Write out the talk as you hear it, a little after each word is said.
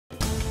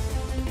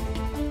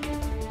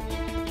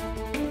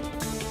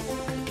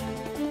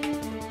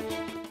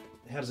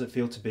How does it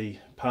feel to be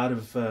part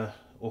of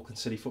Auckland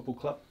City Football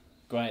Club?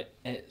 Great.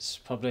 It's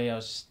probably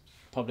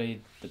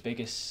the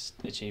biggest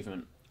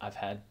achievement I've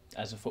had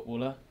as a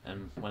footballer,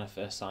 and when I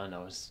first signed I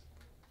was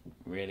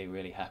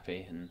really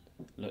happy and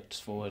looked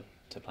forward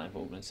to playing for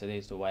Auckland City.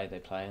 It's the way they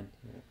play, and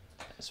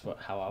that's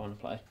how I want to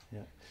play.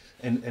 Yeah.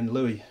 And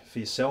Louie, for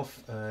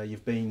yourself,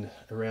 you've been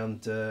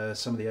around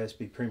some of the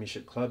ASB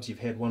Premiership clubs. You've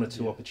had one or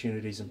two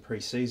opportunities in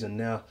pre-season.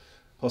 Now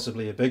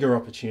possibly a bigger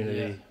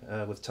opportunity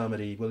with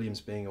Tamati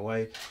Williams being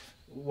away.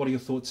 What are your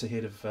thoughts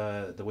ahead of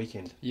the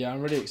weekend? Yeah,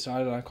 I'm really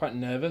excited. I'm quite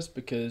nervous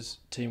because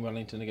Team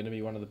Wellington are going to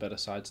be one of the better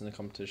sides in the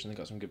competition. They've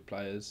got some good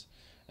players,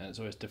 and it's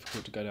always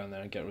difficult to go down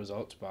there and get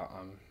results, but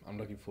I'm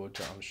looking forward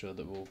to it. I'm sure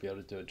that we'll be able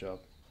to do a job.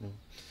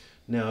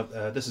 Now,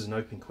 this is an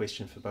open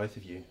question for both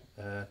of you.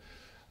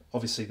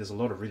 Obviously, there's a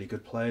lot of really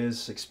good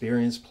players,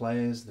 experienced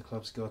players. The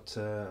club's got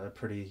a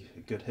pretty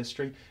good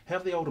history. How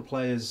have the older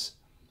players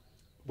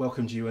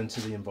welcomed you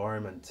into the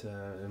environment,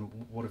 and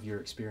what have your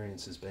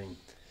experiences been?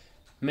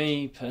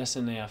 Me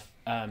personally, I've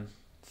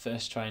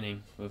first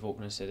training with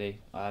Auckland City.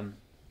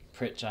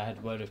 Pritch, I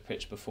had word with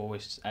Pritch before we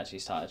actually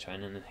started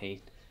training, and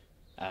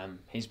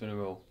he's been a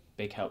real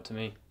big help to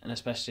me, and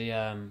especially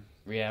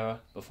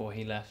Riera before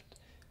he left.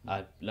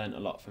 I learnt a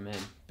lot from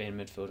him, being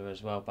a midfielder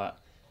as well, but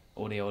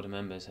all the older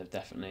members have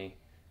definitely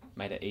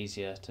made it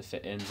easier to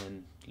fit in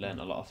and learnt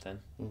a lot off them.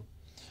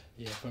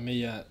 Yeah, for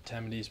me,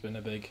 Tamati's been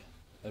a big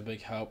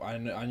help. I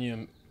knew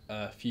him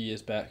a few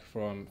years back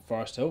from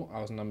Forest Hill.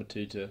 I was number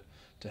 2 to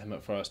him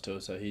at Forest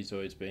Hill, so he's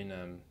always been.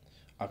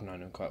 I've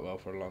known him quite well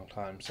for a long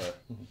time, so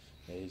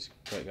yeah, he's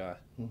a great guy.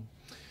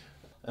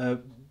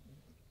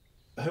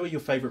 Who are your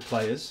favourite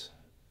players,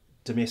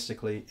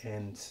 domestically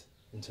and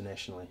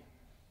internationally?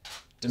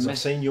 I've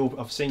seen your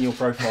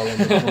profile on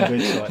the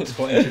website. It's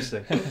quite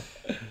interesting.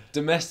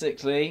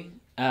 Domestically,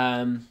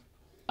 I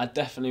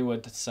definitely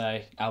would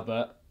say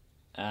Albert.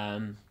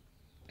 I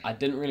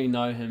didn't really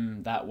know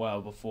him that well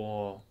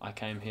before I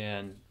came here,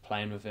 and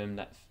playing with him,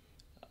 that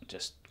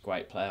just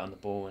great player on the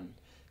ball and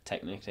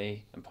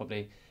technically, and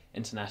probably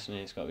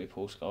internationally it's got to be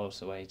Paul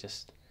Scholes. The way he's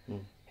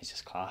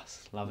just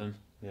class. Love him.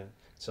 Yeah.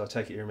 So I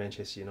take it you're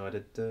Manchester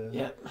United.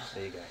 Yeah.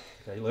 There you go.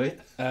 Okay, Louie.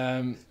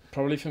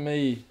 Probably for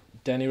me,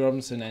 Danny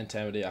Robinson and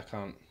Tamati.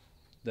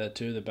 They're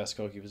two of the best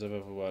goalkeepers I've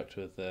ever worked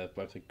with.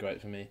 Both are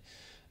great for me.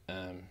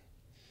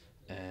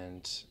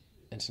 And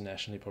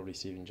internationally, probably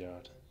Steven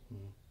Gerrard.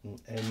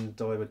 And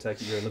I would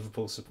take it you're a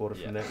Liverpool supporter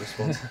from that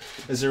response.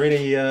 Is there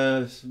any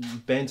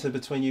banter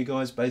between you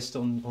guys based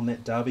on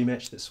that derby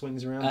match that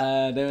swings around?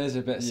 There is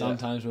a bit.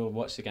 Sometimes we'll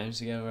watch the games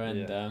together,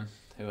 and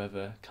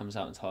whoever comes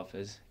out on top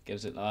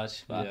gives it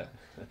large. But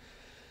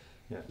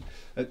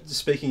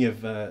speaking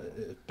of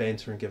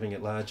banter and giving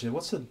it large,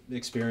 what's the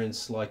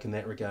experience like in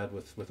that regard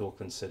with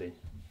Auckland City?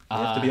 You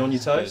have to be on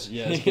your toes.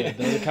 Yeah, it's good.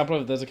 There's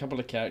a couple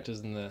of characters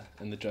in the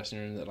dressing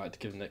room that like to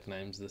give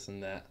nicknames, this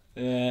and that.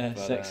 Yeah,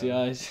 but, sexy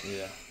eyes.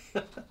 Yeah.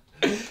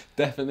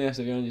 Definitely have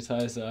to be on your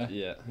toes though.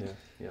 Yeah.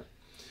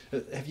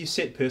 Have you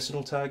set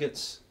personal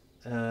targets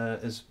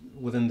as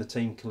within the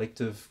team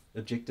collective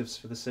objectives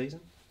for the season?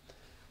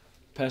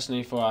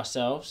 Personally, for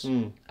ourselves,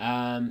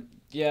 as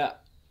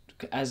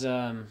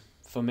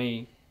for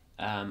me,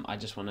 I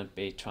just want to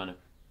be trying to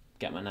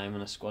get my name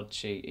on a squad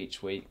sheet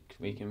each week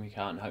in, week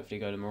out, and hopefully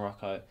go to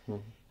Morocco,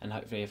 and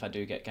hopefully if I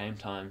do get game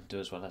time, do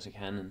as well as I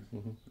can,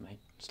 and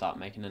start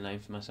making a name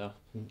for myself.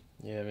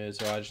 Yeah, me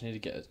as well. I just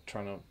need to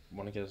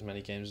want to get as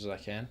many games as I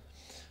can.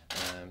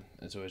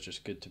 It's always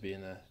just good to be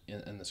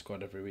in the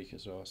squad every week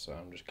as well, so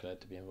I'm just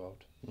glad to be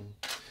involved.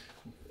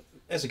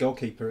 As a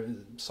goalkeeper,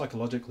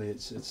 psychologically,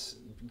 it's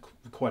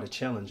quite a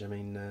challenge. I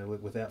mean,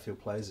 with outfield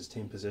players, there's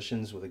 10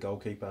 positions. With a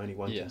goalkeeper, only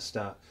one can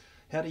start.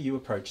 How do you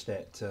approach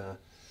that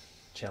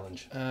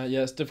challenge?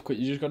 It's difficult.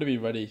 You just got to be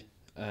ready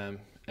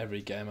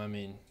every game. I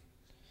mean,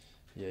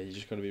 you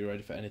just got to be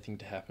ready for anything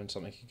to happen.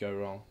 Something could go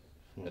wrong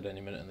at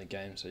any minute in the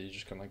game, so you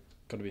just got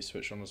to be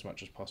switched on as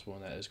much as possible,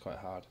 and that is quite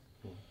hard.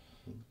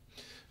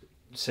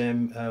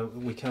 Sam,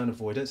 we can't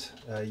avoid it.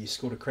 You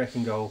scored a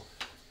cracking goal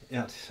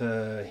out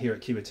here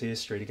at Kiwatea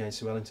Street against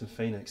the Wellington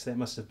Phoenix. That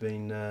must have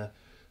been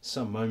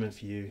some moment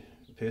for you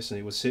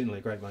personally. It was certainly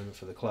a great moment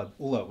for the club,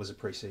 although it was a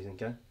pre-season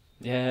game.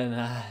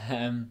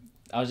 Yeah,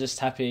 I was just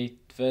happy,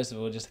 first of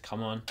all, just to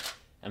come on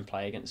and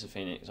play against the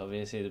Phoenix.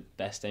 Obviously the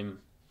best team,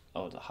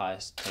 or the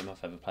highest team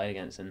I've ever played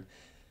against, and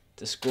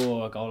to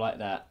score a goal like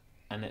that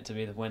and it to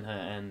be the winner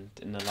and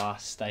in the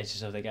last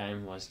stages of the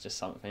game was just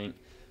something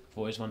I've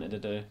always wanted to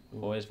do.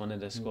 Always wanted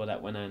to score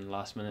that winner in the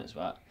last minutes,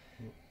 but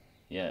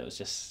it was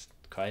just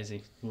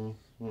crazy.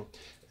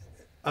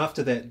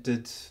 After that,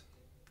 did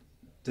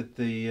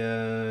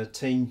the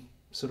team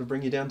sort of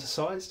bring you down to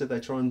size? Did they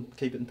try and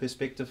keep it in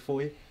perspective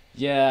for you?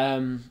 Yeah,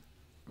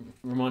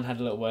 Ramon had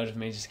a little word with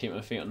me just to keep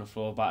my feet on the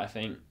floor, but I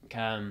think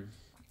I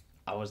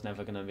was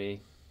never going to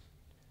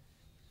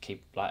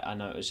I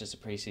know it was just a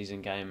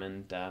pre-season game,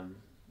 and I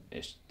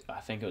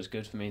think it was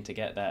good for me to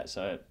get that,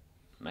 so it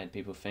made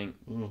people think.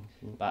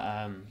 But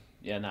I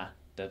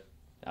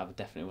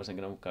definitely wasn't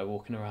going to go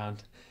walking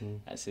around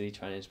at City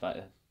trainings back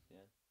then.